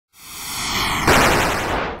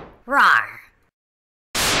Rawr.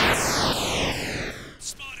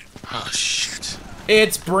 Oh shit.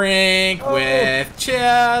 It's Brink with Chill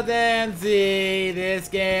and Z. This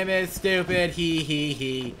game is stupid.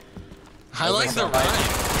 He. I like the rhyme.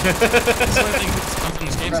 That's one thing that's come from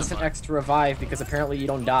this game Press so an far. X to revive because apparently you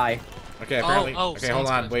don't die. Okay, apparently. Oh, okay, hold sounds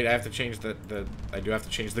on. good. Wait, I have to change the. I do have to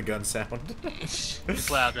change the gun sound. It's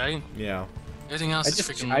loud, right? Yeah. Everything else is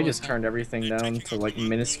freaking I just turned everything down to like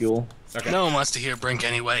minuscule. Okay. No one wants to hear Brink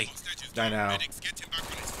anyway. I know.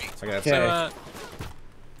 Okay. Okay. So,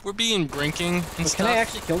 we're being brinking and Can stuff. I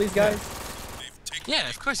actually kill these guys? Yeah,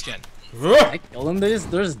 of course you can. I kill them. They're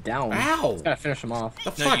just down. Ow! Just gotta finish them off. The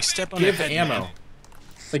No, fuck? you step on Give their head, ammo. man.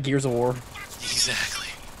 It's like Gears of War. Exactly.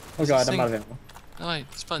 Oh god, This I'm thing- out of ammo. Oh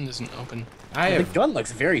wait, this button doesn't open. The gun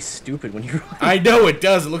looks very stupid when you. I know it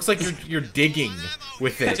does. It looks like you're digging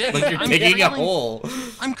with it. Digging? Like you're I'm digging a crawling. hole.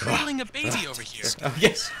 I'm cradling a baby over here. Oh,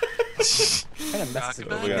 yes. Kind of messes Rock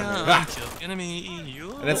it up. my yeah. gun, kill enemy,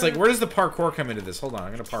 you. And it's like, where does the parkour come into this? Hold on,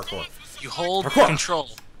 I'm gonna parkour. You hold Parkour. control.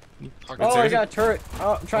 You parkour. Oh, I Seriously? got a turret.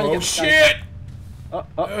 Oh, I'm trying to Oh get this guy. shit!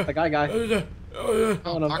 Oh, the guy. Oh,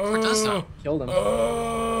 parkour does that. Killed him.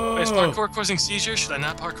 Wait, is parkour causing seizures? Should I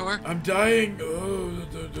not parkour? I'm dying.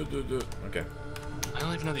 Okay. I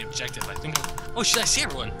don't even know the objective. I think I'm... Oh shit, I see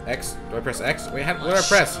everyone. X. Do I press X? Wait, what do I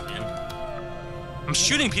press? I'm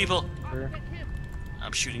shooting people. Sure.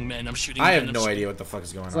 I'm shooting men. I'm shooting I men. have no idea what the fuck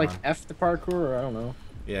is going It's on. like F the parkour, or I don't know.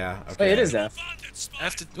 Yeah. Okay. Wait, it is F.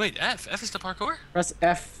 F to, wait, F. F is the parkour? Press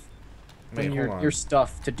F Wait, when hold on. your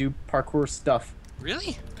stuff to do parkour stuff.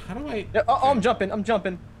 Really? How do I? Yeah, oh, I'm jumping.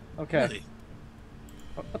 Okay. Really?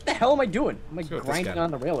 What the hell am I doing? I'm like Let's go with this grinding guy.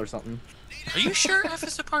 on the rail or something. Are you sure F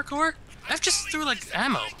is the parkour? F just threw like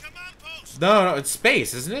ammo. No, it's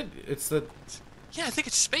space, isn't it? It's the. Yeah, I think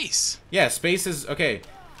it's space. Yeah, space is okay.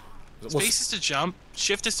 Well, Space is to jump,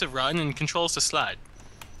 shift is to run, and control is to slide.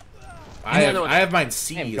 I know what- have mine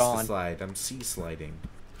C I'm is to gone. slide. I'm C sliding.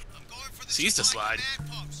 C is to slide. Am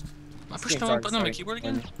I pushing game's the wrong hard button on my to keyboard say.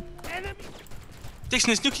 again? Dixon,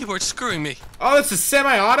 this new keyboard's screwing me. Oh, it's a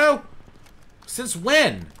semi-auto. Since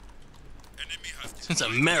when? Since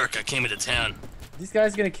America came into town. These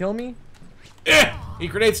guys gonna kill me? He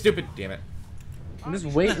grenade stupid. Damn it. I'm just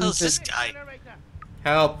Who the waiting hell's to. this guy?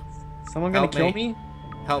 Help. Someone gonna Help kill me. me?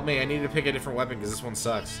 Help me. I need to pick a different weapon because this one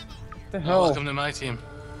sucks. What the Oh, hell? welcome to my team.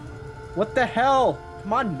 What the hell?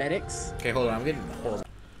 Come on, medics. Okay, hold on. I'm getting horrible.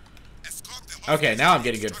 Okay, now I'm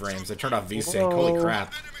getting good frames. I turned off VSync. Whoa. Holy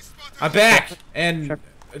crap. I'm back. And You're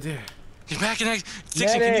back in action.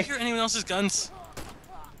 Dixon, can you hear anyone else's guns?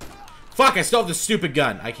 fuck, I still have the stupid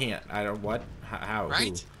gun. I can't. I don't what? How?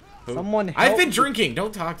 Right? Who? Someone I've help been me. drinking.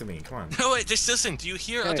 Don't talk to me. Come on. No, wait, just listen. Do you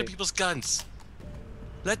hear other Okay. people's guns?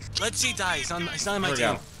 Let's see die. He's not on my Here we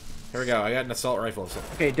team. go. Here we go. I got an assault rifle. So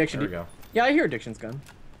Okay, Addiction. there we go. Yeah, I hear Addiction's gun.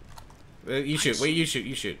 You shoot. Wait, you shoot.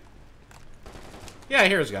 You shoot. Yeah, I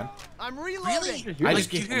hear his gun. Really? You're I Like,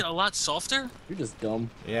 just you get- hear it a lot softer? You're just dumb.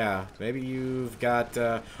 Yeah, maybe you've got.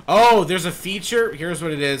 Oh, there's a feature. Here's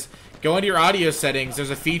what it is. Go into your audio settings. There's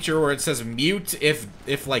a feature where it says mute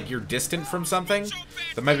if like you're distant from something.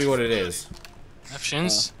 That might be what it is.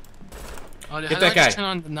 Options. Oh, how Get do that I just guy. turn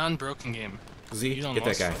on the non-broken game? Z, You don't get that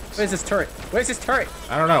lost. guy. Where's this turret? Where's this turret?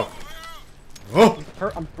 I don't know. Oh,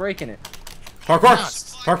 I'm breaking it. parkour!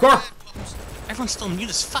 Nuts. Parkour! Everyone's still mute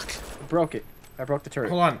as fuck. I broke it. I broke the turret.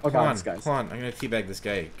 Hold on, Oh hold god, on, this guy's. hold on. I'm gonna teabag this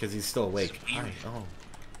guy because he's still awake. So Hi. weird. Oh,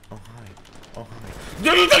 hi. Oh,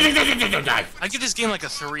 hi. Die. I give this game like a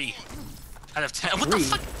 3 out of 10. What the 3.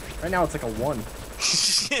 fuck? Right now it's like a 1.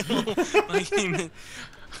 My game-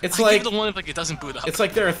 It's I like give it a 1 if like it doesn't boot up. it's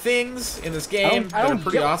like there are things in this game I that are don't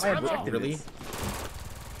pretty get what my awesome. objective Really? is.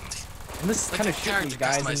 And this is Like kind the of shitty, character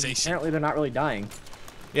guys. And customization. apparently they're not really dying.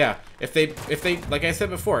 Yeah, if they, like I said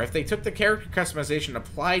before, if they took the character customization,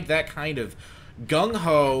 applied that kind of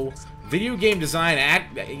gung-ho video game design,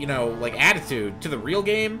 like attitude to the real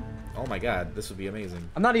game, oh my god, this would be amazing.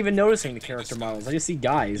 I'm not even noticing the character models. I just see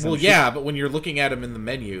guys. Well, I'm yeah, but when you're looking at them in the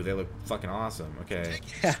menu, they look fucking awesome. Okay,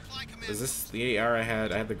 Yeah. is this the AR I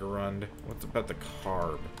had? I had the Garund. What's about the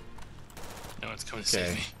Carb? No one's coming to save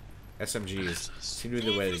Okay, me. SMGs seem to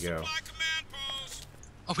be the way to go.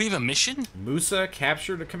 Oh, we have a mission? Musa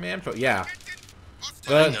captured a command post. Yeah.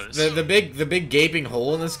 I noticed. The big gaping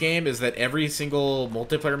hole in this game is that every single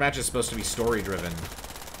multiplayer match is supposed to be story driven.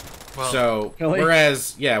 Well, So Really?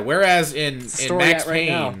 whereas in story Max at right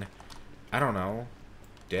Payne, now? I don't know,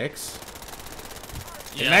 dicks.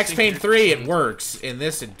 yeah, In I Max think Payne you're- 3 it works. In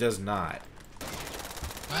this it does not.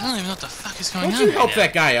 I don't even know what the fuck is going Don't on you help right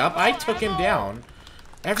that guy up? I took him down. now.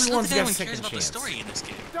 Everyone's Not that got a anyone cares second about the chance. story in this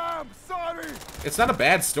game. It's not a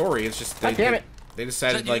bad story. It's just God damn it. They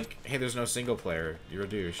decided, like, hey, there's no single player. You're a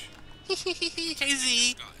douche. Hey,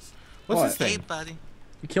 Z. What's this Hey, thing? buddy.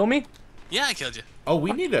 You kill me? Yeah, I killed you. Oh,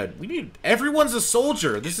 we need, everyone's a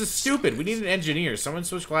soldier. This is stupid. We need an engineer. Someone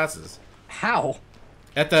switch classes. How?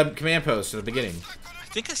 At the command post at the beginning. I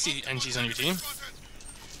think I see NGs on your team.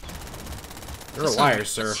 You're a liar,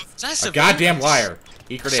 sir. That's A goddamn liar.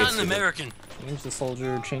 Eat grenades. Shot an stupid. American. Change the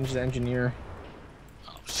soldier, change the engineer.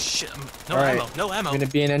 Oh, shit. No All right. ammo. No ammo. I'm gonna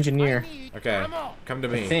be an engineer. Okay, come to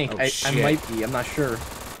me. I think. Oh, I shit. might be. I'm not sure.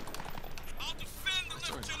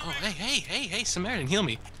 Oh, hey, Samaritan, heal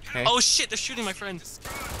me. Hey. Oh, shit, they're shooting my friend.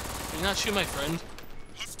 You're not shooting my friend.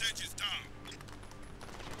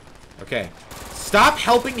 Okay. Stop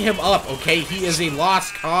helping him up, okay? He is a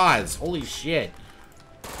lost cause. Holy shit.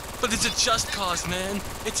 But it's a just cause, man.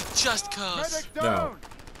 It's a just cause. No.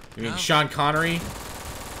 You mean No. Sean Connery? The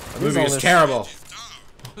Who's movie all is this? terrible.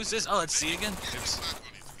 Who's this? Oh, let's see again. Oops.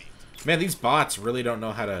 Man, these bots really don't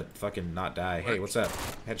know how to fucking not die. Hey, what's up?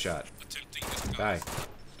 Headshot. Die.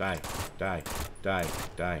 Die. Die. Die.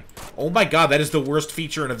 Die. Oh my god, that is the worst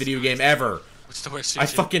feature in a video game ever. What's the worst I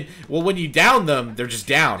feature? fucking... Well, when you down them, they're just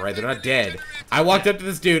down, right? They're not dead. I walked up to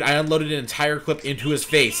this dude, I unloaded an entire clip into his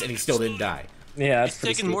face, and he still didn't die. Yeah, that's It's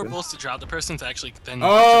pretty taking more stupid. bullets to drop the person to actually then...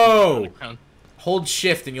 Oh! Down. Hold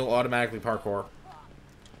shift and you'll automatically parkour.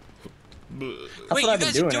 That's Wait, what you I've been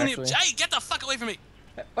guys doing, are doing actually. it. Hey, get the fuck away from me!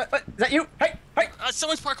 What? Is that you? Hey! Hey!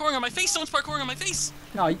 Someone's parkouring on my face! Someone's parkouring on my face!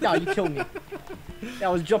 No, you killed me. Yeah,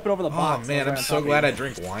 I was jumping over the Oh box. man, I'm so glad I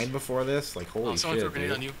drink wine before this. Like, holy Oh, someone threw a shit, grenade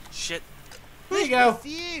dude. on you. Shit. There you go.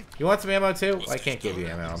 You want some ammo too? I can't give you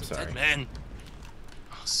ammo, I'm sorry. Dead man.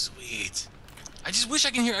 Oh, sweet. I just wish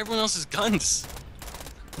I can hear everyone else's guns.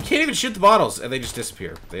 You can't even shoot the bottles, and they just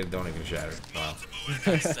disappear. They don't even shatter. Wow.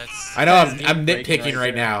 That's I know I'm game-breaking nitpicking right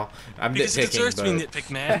right there. now. I'm because it deserves to be nitpicking,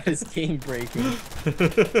 nitpicked, man. That is game breaking.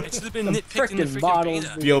 It should have been nitpicked in the frickin' freaking bottles.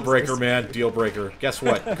 beta. but... Deal breaker, man. Deal breaker. Guess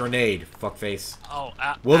what? Grenade. Fuckface. Oh,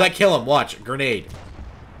 Will that kill him? Watch. Grenade.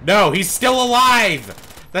 No, he's still alive!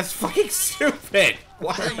 That's fucking stupid!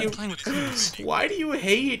 Why Why are are you you... playing with guns? Why do you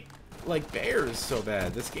hate, like, bears so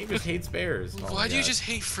bad? This game just hates bears. Oh Why my do you God. just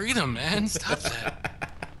hate freedom, man? Stop that.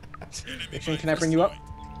 Mission, can I bring you up?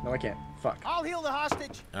 No, I can't. Fuck. I'll heal the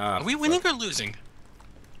hostage. Are we winning or losing?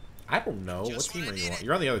 I don't know. What team are you on?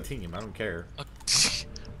 You're on the other team. I don't care.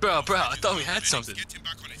 Bro, I thought we had something.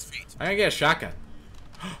 I'm gonna get a shotgun.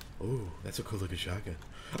 Ooh, that's a cool looking shotgun.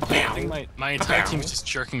 I think Bam. my entire team is just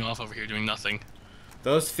jerking off over here doing nothing.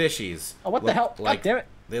 Those fishies. Oh, what the look hell? Like, God damn it.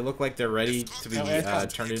 They look like they're ready to be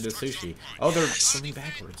turned into sushi. Oh, they're swimming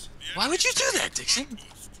backwards. Why would you do that, Dixon?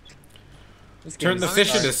 This game Turn the is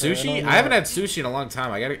fish into sucks, man. sushi? I haven't had sushi in a long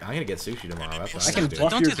time. I'm gonna get sushi tomorrow. That's what I I'm can gonna do.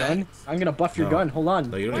 buff Don't your do that. gun. I'm gonna buff your No. gun. Hold on.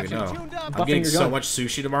 No, you don't even know. Tuned up. I'm Buffing getting your so gun. much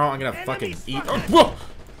sushi tomorrow. I'm gonna fucking eat. Oh, whoa!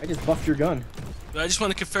 I just buffed your gun. I just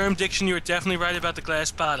want to confirm, Dixon, you were definitely right about the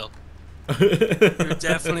glass bottle. You're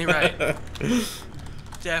definitely right.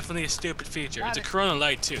 Definitely a stupid feature. It's a Corona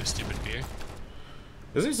Light too, stupid beer.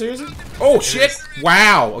 Is it seriously? Oh shit!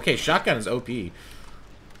 Wow. Okay, shotgun is OP. Who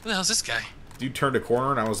the hell's this guy? Dude turned a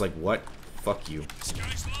corner and I was like, "What? Fuck you."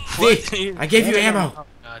 What? See? I gave you ammo. Oh,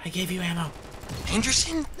 God. I gave you ammo.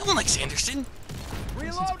 Anderson? No one likes Anderson.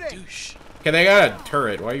 Reloading. Douche. Okay, they got a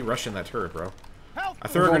turret. Why are you rushing that turret, bro? Help. I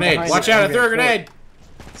threw a going grenade. behind Watch it. out! I I'm threw a gonna grenade.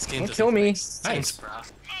 This game Don't doesn't kill me. make sense, bro.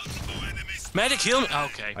 Medic, heal me.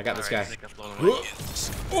 Okay. I got this Alright, guy. I think I've blown away.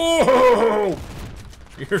 Oh!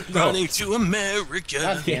 You're no. Running to America.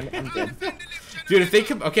 God damn it, I'm dead. Dude, if they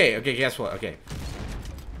come, okay, guess what? Okay,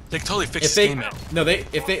 They totally if fixed they, the game, man. no,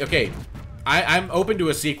 okay, I'm open to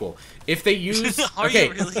a sequel. If they use, Are okay,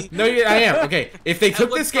 you really? no, I am. Okay, if they took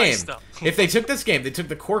what this game, price, though? if they took this game, they took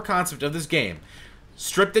the core concept of this game,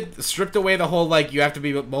 stripped away the whole like you have to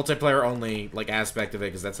be multiplayer only like aspect of it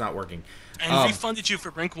because that's not working. And refunded you for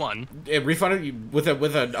Brink 1. It refunded you with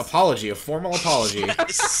an apology, a formal apology.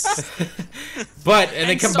 Yes. But and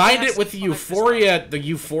they And combined someone it with has to the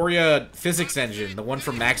Euphoria physics engine, the one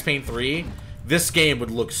from Max Payne 3. This game would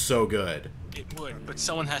look so good. It would, but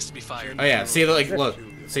someone has to be fired. Oh yeah, see like look,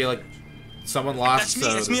 see like someone lost. That's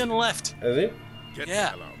me. That's me on the left. Is it?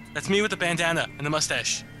 Yeah. That's me with the bandana and the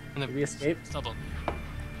mustache and Did we the escape? stubble.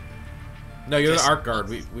 No, you're the Yes. art guard.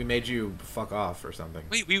 We made you fuck off or something.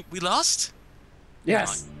 Wait, we lost?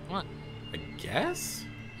 Yes. What? I guess.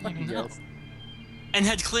 I don't even know. Yes. And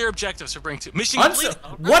had clear objectives for Brink 2. Mission Unso-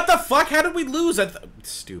 complete. what the fuck? How did we lose?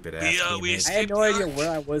 Stupid ass. We teammates. I had no idea where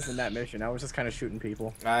I was in that mission. I was just kind of shooting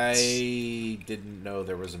people. I didn't know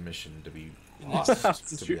there was a mission to be lost. Just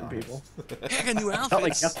to be shooting honest. people. Hey, I got new Felt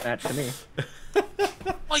like outfits. deathmatch to me.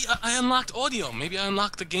 Oh, yeah, I unlocked audio. Maybe I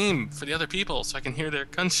unlocked the game for the other people so I can hear their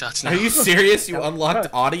gunshots now. Are you serious? You unlocked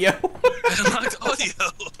audio? I unlocked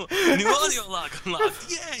audio. New audio lock unlocked.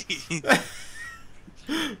 Yay! I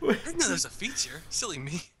didn't know there was a feature. Silly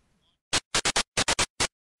me.